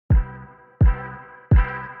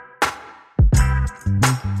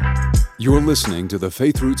You're listening to the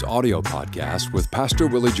Faith Roots audio podcast with Pastor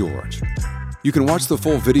Willie George. You can watch the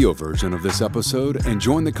full video version of this episode and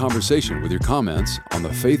join the conversation with your comments on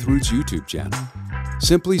the Faith Roots YouTube channel.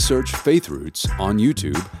 Simply search Faith Roots on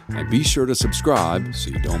YouTube and be sure to subscribe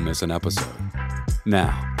so you don't miss an episode.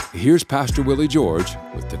 Now, here's Pastor Willie George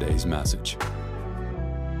with today's message.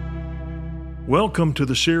 Welcome to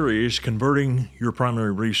the series, Converting Your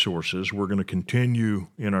Primary Resources. We're going to continue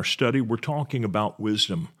in our study. We're talking about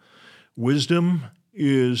wisdom. Wisdom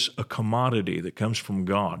is a commodity that comes from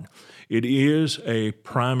God. It is a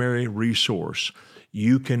primary resource.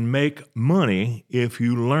 You can make money if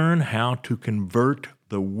you learn how to convert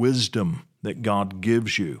the wisdom that God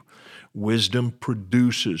gives you. Wisdom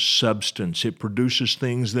produces substance. It produces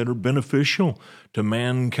things that are beneficial to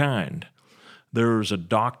mankind. There's a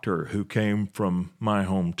doctor who came from my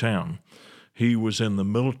hometown. He was in the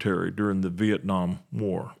military during the Vietnam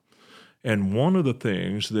War. And one of the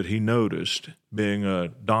things that he noticed, being a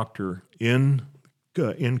doctor in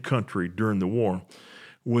country during the war,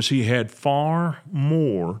 was he had far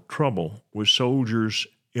more trouble with soldiers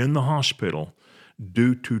in the hospital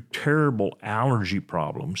due to terrible allergy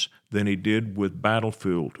problems than he did with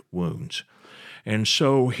battlefield wounds. And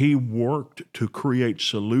so he worked to create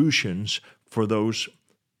solutions for those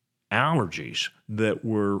allergies that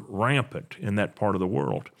were rampant in that part of the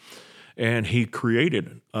world. And he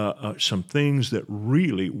created some things that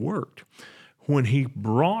really worked. When he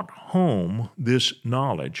brought home this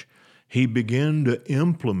knowledge, he began to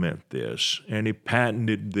implement this, and he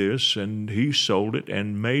patented this, and he sold it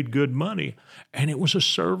and made good money. And it was a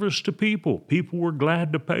service to people. People were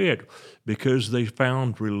glad to pay it because they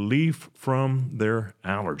found relief from their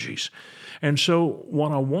allergies. And so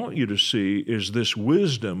what I want you to see is this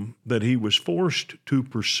wisdom that he was forced to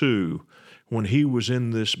pursue when he was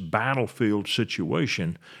in this battlefield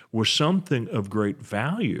situation was something of great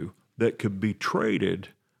value that could be traded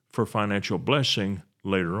for financial blessing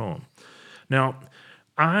later on. Now,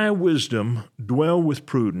 I, wisdom, dwell with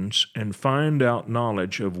prudence and find out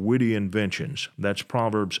knowledge of witty inventions. That's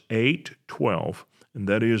Proverbs 8:12, and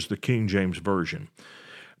that is the King James Version.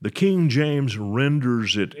 The King James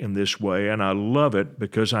renders it in this way, and I love it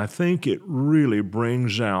because I think it really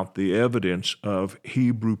brings out the evidence of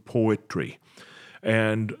Hebrew poetry.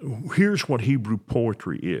 And here's what Hebrew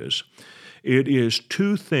poetry is. It is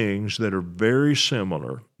two things that are very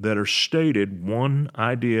similar, that are stated one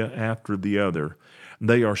idea after the other.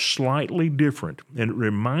 They are slightly different, and it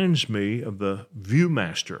reminds me of the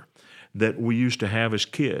Viewmaster that we used to have as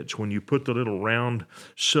kids. When you put the little round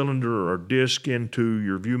cylinder or disc into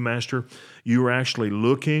your Viewmaster, you are actually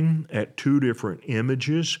looking at two different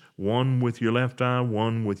images, one with your left eye,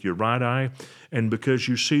 one with your right eye. And because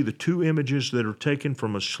you see the two images that are taken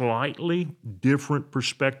from a slightly different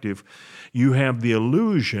perspective, you have the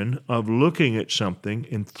illusion of looking at something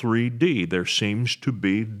in 3D. There seems to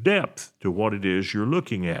be depth to what it is you're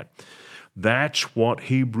looking at. That's what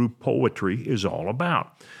Hebrew poetry is all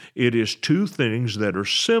about. It is two things that are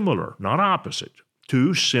similar, not opposite,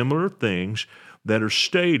 two similar things that are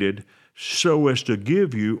stated so as to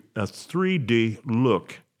give you a 3D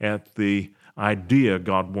look at the idea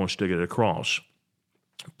God wants to get across.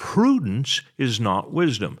 Prudence is not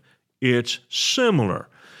wisdom. It's similar,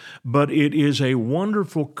 but it is a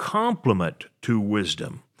wonderful complement to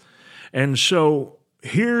wisdom. And so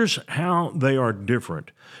here's how they are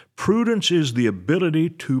different. Prudence is the ability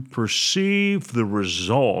to perceive the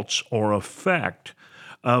results or effect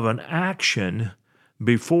of an action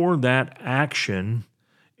before that action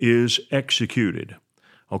is executed.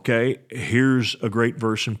 Okay, here's a great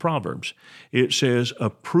verse in Proverbs. It says,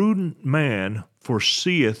 "A prudent man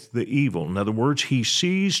foreseeth the evil." In other words, he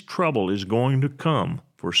sees trouble is going to come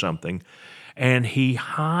for something, and he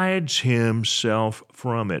hides himself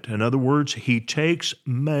from it. In other words, he takes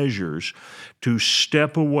measures to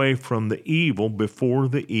step away from the evil before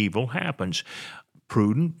the evil happens.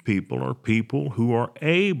 Prudent people are people who are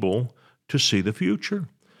able to see the future.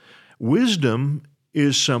 Wisdom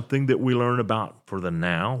is something that we learn about for the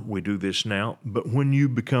now. We do this now. But when you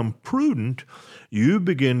become prudent, you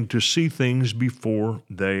begin to see things before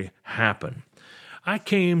they happen. I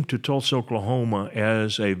came to Tulsa, Oklahoma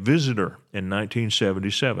as a visitor in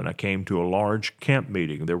 1977. I came to a large camp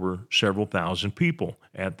meeting. There were several thousand people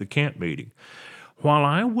at the camp meeting. While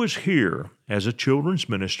I was here as a children's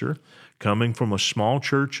minister, coming from a small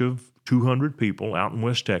church of 200 people out in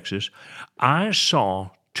West Texas, I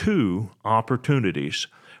saw two opportunities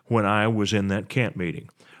when I was in that camp meeting.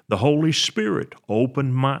 The Holy Spirit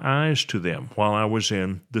opened my eyes to them while I was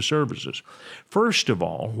in the services. First of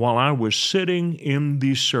all, while I was sitting in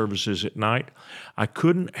these services at night, I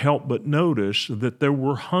couldn't help but notice that there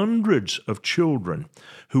were hundreds of children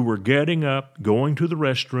who were getting up, going to the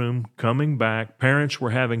restroom, coming back. Parents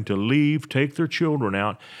were having to leave, take their children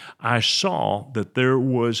out. I saw that there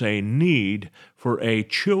was a need for a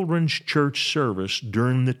children's church service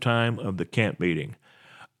during the time of the camp meeting.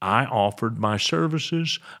 I offered my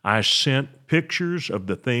services. I sent pictures of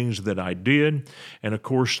the things that I did. And of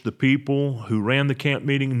course, the people who ran the camp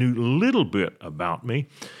meeting knew a little bit about me,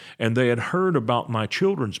 and they had heard about my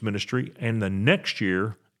children's ministry. And the next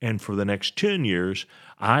year, and for the next 10 years,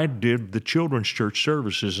 I did the children's church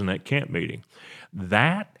services in that camp meeting.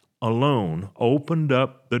 That alone opened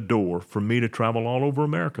up the door for me to travel all over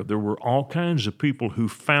America. There were all kinds of people who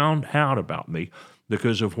found out about me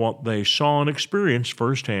because of what they saw and experienced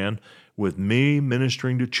firsthand with me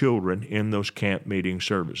ministering to children in those camp meeting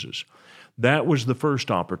services. That was the first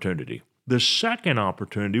opportunity. The second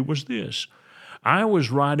opportunity was this. I was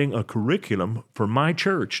writing a curriculum for my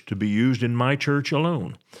church to be used in my church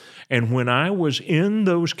alone. And when I was in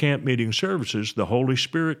those camp meeting services, the Holy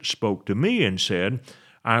Spirit spoke to me and said,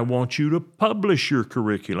 I want you to publish your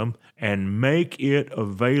curriculum and make it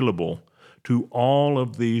available to all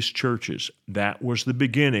of these churches. That was the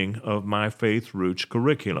beginning of my Faith Roots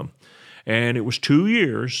curriculum. And it was 2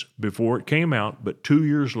 years before it came out, but 2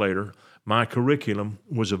 years later, my curriculum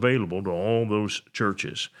was available to all those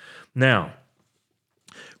churches. Now,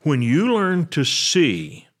 when you learn to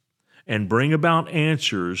see and bring about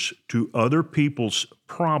answers to other people's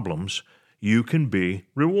problems, you can be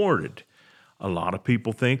rewarded. A lot of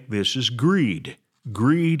people think this is greed.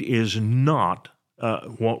 Greed is not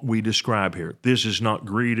what we describe here. This is not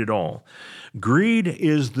greed at all. Greed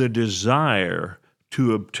is the desire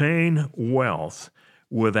to obtain wealth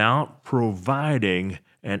without providing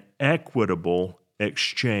an equitable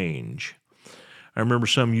exchange. I remember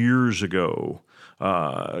some years ago,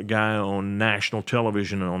 a guy on national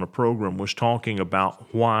television on a program was talking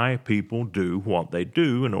about why people do what they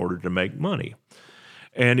do in order to make money.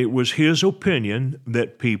 And it was his opinion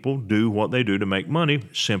that people do what they do to make money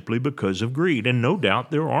simply because of greed. And no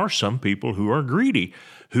doubt there are some people who are greedy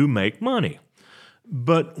who make money.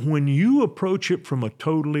 But when you approach it from a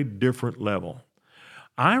totally different level,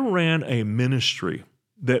 I ran a ministry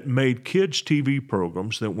that made kids' TV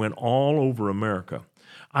programs that went all over America.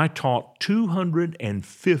 I taught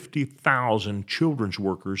 250,000 children's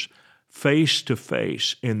workers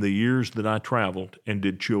face-to-face in the years that I traveled and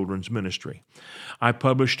did children's ministry. I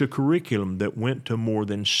published a curriculum that went to more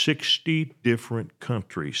than 60 different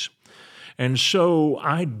countries. And so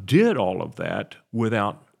I did all of that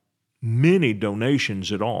without many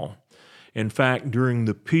donations at all. In fact, during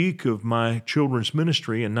the peak of my children's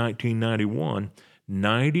ministry in 1991,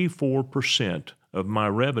 94% of my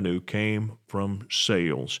revenue came from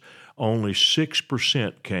sales. Only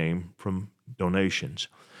 6% came from donations.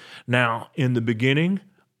 Now, in the beginning,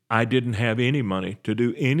 I didn't have any money to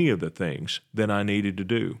do any of the things that I needed to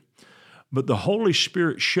do. But the Holy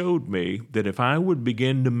Spirit showed me that if I would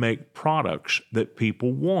begin to make products that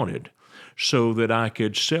people wanted so that I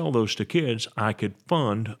could sell those to kids, I could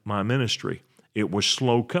fund my ministry. It was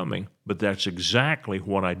slow coming, but that's exactly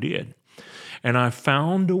what I did. And I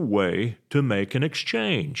found a way to make an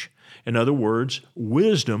exchange. In other words,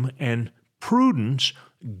 wisdom and prudence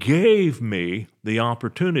gave me the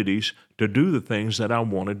opportunities to do the things that I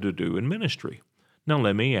wanted to do in ministry. Now,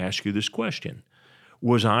 let me ask you this question.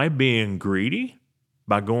 Was I being greedy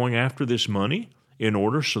by going after this money in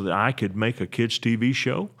order so that I could make a kids' TV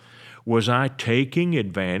show? Was I taking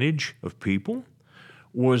advantage of people?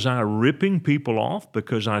 Was I ripping people off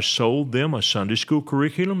because I sold them a Sunday school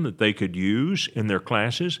curriculum that they could use in their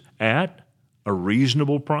classes at a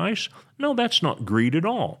reasonable price? No, that's not greed at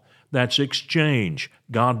all. That's exchange.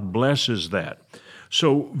 God blesses that.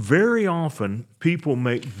 So very often people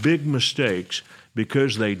make big mistakes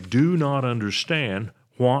because they do not understand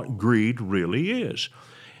what greed really is.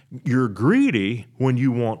 You're greedy when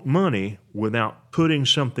you want money without putting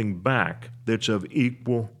something back that's of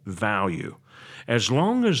equal value. As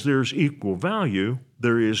long as there's equal value,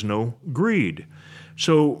 there is no greed.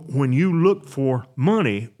 So when you look for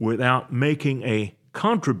money without making a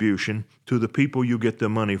contribution to the people you get the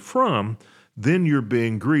money from, then you're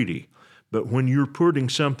being greedy. But when you're putting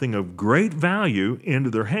something of great value into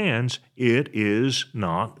their hands, it is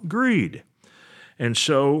not greed. And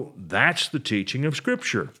so that's the teaching of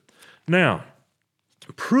Scripture. Now,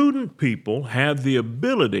 prudent people have the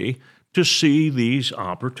ability to see these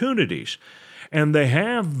opportunities. and they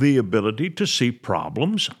have the ability to see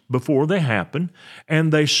problems before they happen,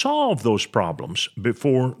 and they solve those problems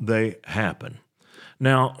before they happen.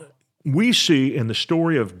 Now, we see in the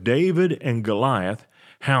story of David and Goliath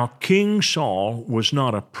how King Saul was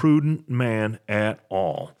not a prudent man at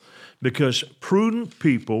all, because prudent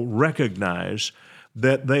people recognize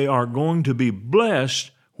that they are going to be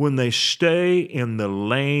blessed when they stay in the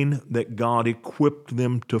lane that God equipped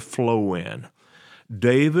them to flow in.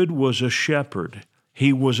 David was a shepherd.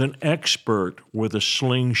 He was an expert with a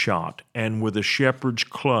slingshot and with a shepherd's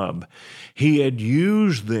club. He had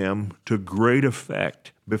used them to great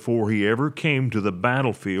effect before he ever came to the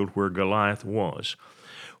battlefield where Goliath was.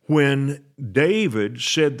 When David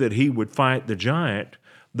said that he would fight the giant,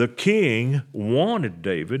 the king wanted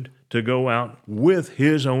David to go out with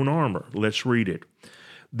his own armor. Let's read it.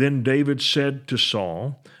 Then David said to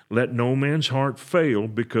Saul, "Let no man's heart fail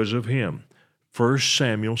because of him." 1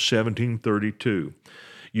 Samuel 17:32.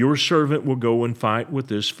 "Your servant will go and fight with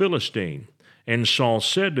this Philistine." And Saul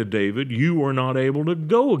said to David, "You are not able to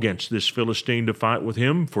go against this Philistine to fight with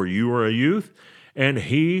him, for you are a youth, and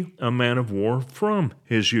he a man of war from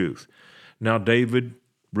his youth." Now David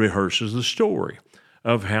rehearses the story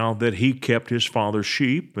of how that he kept his father's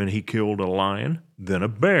sheep, and he killed a lion, then a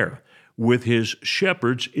bear, with his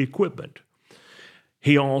shepherd's equipment.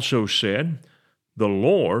 He also said, "The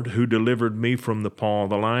Lord who delivered me from the paw of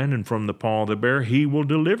the lion and from the paw of the bear, he will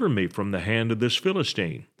deliver me from the hand of this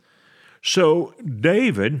Philistine." So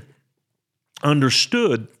David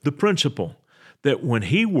understood the principle that when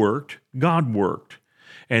he worked, God worked.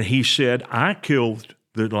 And he said, "I killed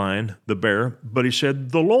the lion, the bear," but he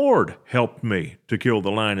said, "The Lord helped me to kill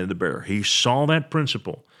the lion and the bear." He saw that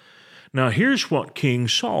principle. Now here's what King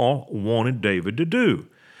Saul wanted David to do.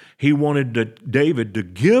 He wanted David to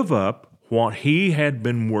give up what he had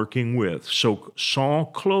been working with. So Saul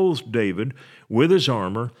clothed David with his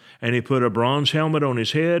armor, and he put a bronze helmet on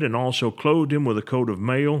his head and also clothed him with a coat of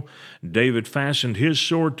mail. David fastened his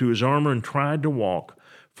sword to his armor and tried to walk,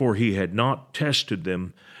 for he had not tested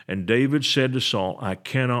them. And David said to Saul, "I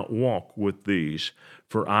cannot walk with these,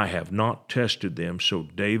 for I have not tested them." So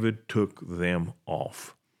David took them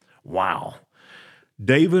off. Wow.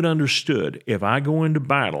 David understood, if I go into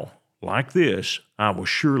battle like this, I will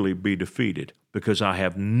surely be defeated because I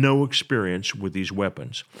have no experience with these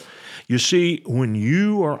weapons. You see, when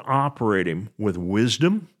you are operating with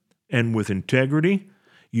wisdom and with integrity,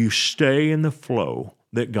 you stay in the flow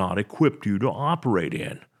that God equipped you to operate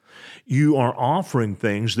in. You are offering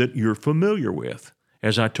things that you're familiar with.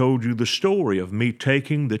 As I told you the story of me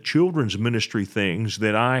taking the children's ministry things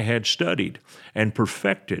that I had studied and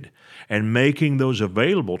perfected and making those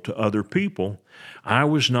available to other people, I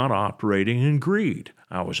was not operating in greed.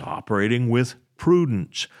 I was operating with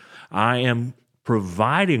prudence. I am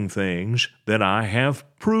providing things that I have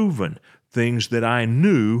proven, things that I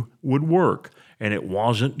knew would work, and it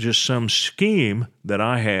wasn't just some scheme that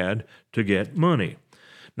I had to get money.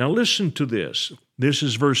 Now listen to this. This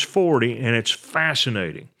is verse 40, and it's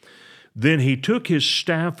fascinating. "Then he took his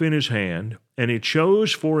staff in his hand, and he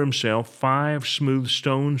chose for himself 5 smooth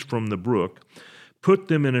stones from the brook, put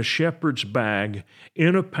them in a shepherd's bag,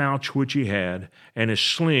 in a pouch which he had, and his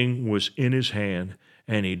sling was in his hand,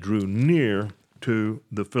 and he drew near to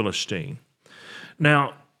the Philistine."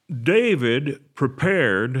 Now, David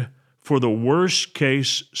prepared for the worst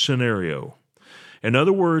case scenario. In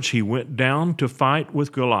other words, he went down to fight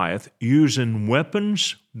with Goliath using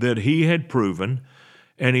weapons that he had proven,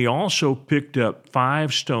 and he also picked up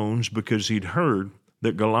 5 stones because he'd heard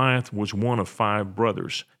that Goliath was one of 5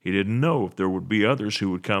 brothers. He didn't know if there would be others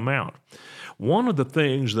who would come out. One of the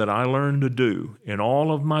things that I learned to do in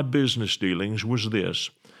all of my business dealings was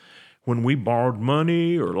this. When we borrowed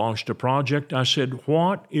money or launched a project, I said,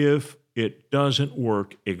 what if it doesn't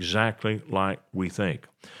work exactly like we think?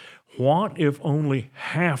 What if only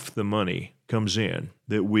half the money comes in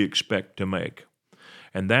that we expect to make?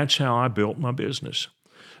 And that's how I built my business,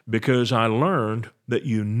 because I learned that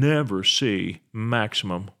you never see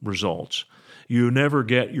maximum results. You never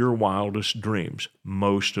get your wildest dreams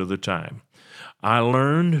most of the time. I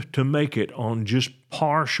learned to make it on just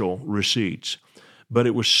partial receipts, but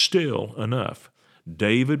it was still enough.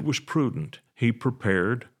 David was prudent. He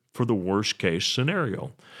prepared for the worst case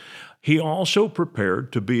scenario. He also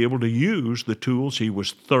prepared to be able to use the tools he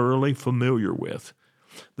was thoroughly familiar with.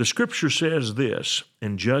 The scripture says this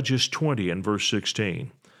in Judges 20 and verse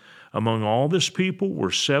 16. "Among all this people were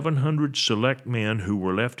 700 select men who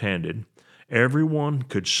were left-handed. Everyone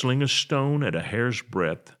could sling a stone at a hair's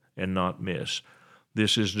breadth and not miss."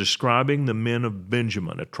 This is describing the men of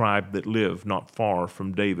Benjamin, a tribe that lived not far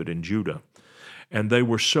from David in Judah. And they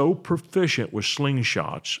were so proficient with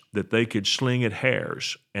slingshots that they could sling at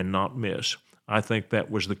hares and not miss. I think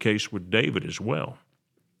that was the case with David as well.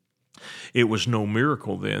 It was no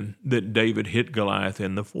miracle then that David hit Goliath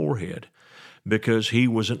in the forehead, because he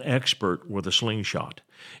was an expert with a slingshot.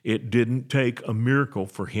 It didn't take a miracle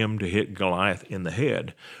for him to hit Goliath in the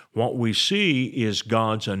head. What we see is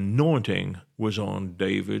God's anointing was on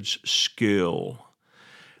David's skill.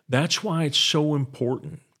 That's why it's so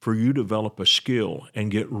important for you to develop a skill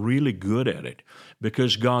and get really good at it,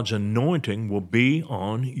 because God's anointing will be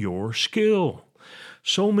on your skill.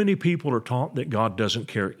 So many people are taught that God doesn't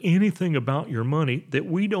care anything about your money that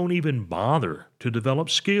we don't even bother to develop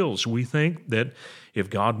skills. We think that if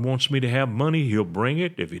God wants me to have money, He'll bring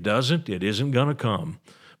it. If He doesn't, it isn't going to come.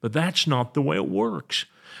 But that's not the way it works.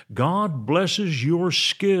 God blesses your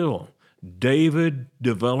skill. David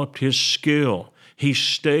developed his skill. He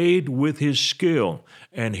stayed with his skill,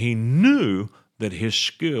 and he knew that his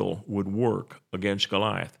skill would work against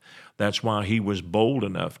Goliath. That's why he was bold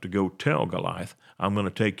enough to go tell Goliath, I'm going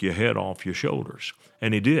to take your head off your shoulders.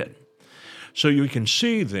 And he did. So you can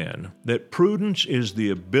see then that prudence is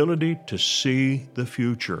the ability to see the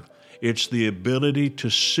future. It's the ability to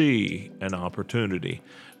see an opportunity.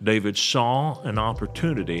 David saw an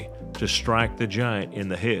opportunity to strike the giant in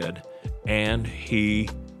the head, and he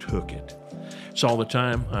took it. It's all the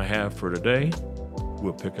time I have for today.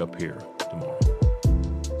 We'll pick up here tomorrow.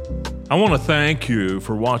 I want to thank you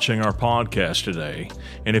for watching our podcast today.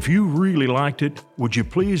 And if you really liked it, would you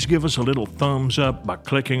please give us a little thumbs up by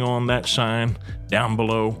clicking on that sign down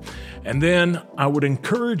below? And then I would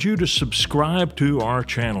encourage you to subscribe to our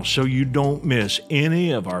channel so you don't miss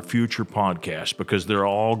any of our future podcasts, because they're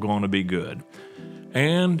all going to be good.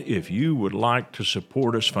 And if you would like to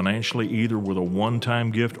support us financially, either with a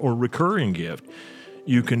one-time gift or recurring gift,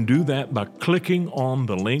 you can do that by clicking on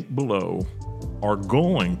the link below or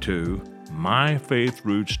going to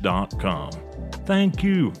myfaithroots.com. Thank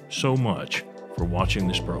you so much for watching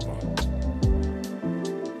this program.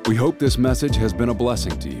 We hope this message has been a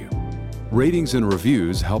blessing to you. Ratings and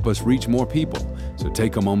reviews help us reach more people, so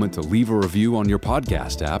take a moment to leave a review on your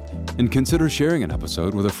podcast app and consider sharing an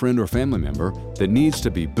episode with a friend or family member that needs to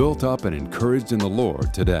be built up and encouraged in the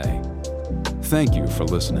Lord today. Thank you for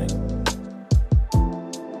listening.